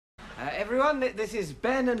Everyone, this is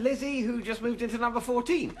Ben and Lizzie, who just moved into number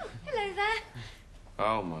 14. Oh, hello there.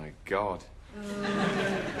 Oh, my God.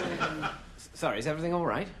 Sorry, is everything all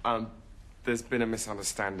right? There's been a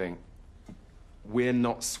misunderstanding. We're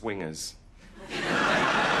not swingers.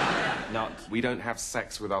 Not? We don't have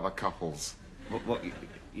sex with other couples. What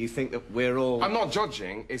you think that we're all... I'm not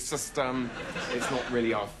judging. It's just, it's not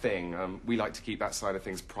really our thing. We like to keep that side of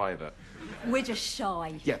things private. We're just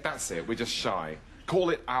shy. Yeah, that's it. We're just shy.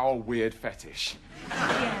 Call it our weird fetish.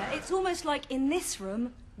 Yeah, it's almost like in this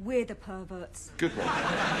room, we're the perverts. Good one.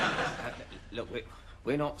 Look,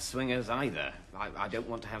 we're not swingers either. I don't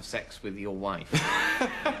want to have sex with your wife.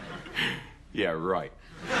 Yeah, right.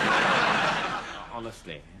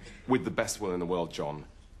 Honestly. With the best will in the world, John.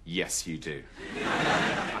 Yes, you do.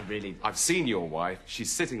 I've seen your wife. She's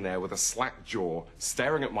sitting there with a slack jaw,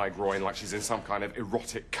 staring at my groin like she's in some kind of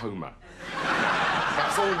erotic coma.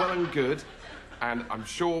 That's all well and good, and I'm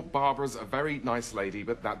sure Barbara's a very nice lady,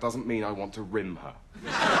 but that doesn't mean I want to rim her.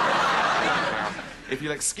 Now, if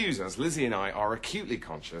you'll excuse us, Lizzie and I are acutely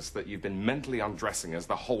conscious that you've been mentally undressing us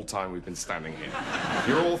the whole time we've been standing here.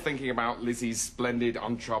 You're all thinking about Lizzie's splendid,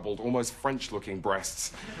 untroubled, almost French-looking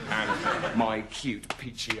breasts and my cute,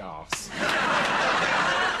 peachy arse.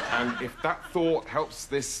 And if that thought helps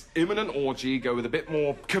this imminent orgy go with a bit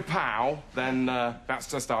more kapow, then that's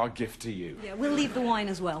just our gift to you. Yeah, we'll leave the wine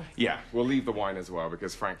as well. Yeah, we'll leave the wine as well,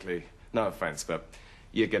 because frankly, no offence, but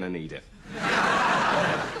you're gonna need it.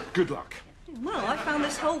 Good luck. Well, I found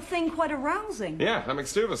this whole thing quite arousing. Yeah, that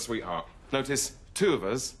makes two of us, sweetheart. Notice, 2 of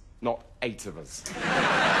us, not 8 of us.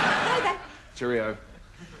 Go then. Cheerio.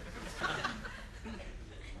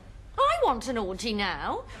 I want an orgy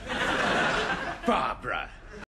now. Barbara!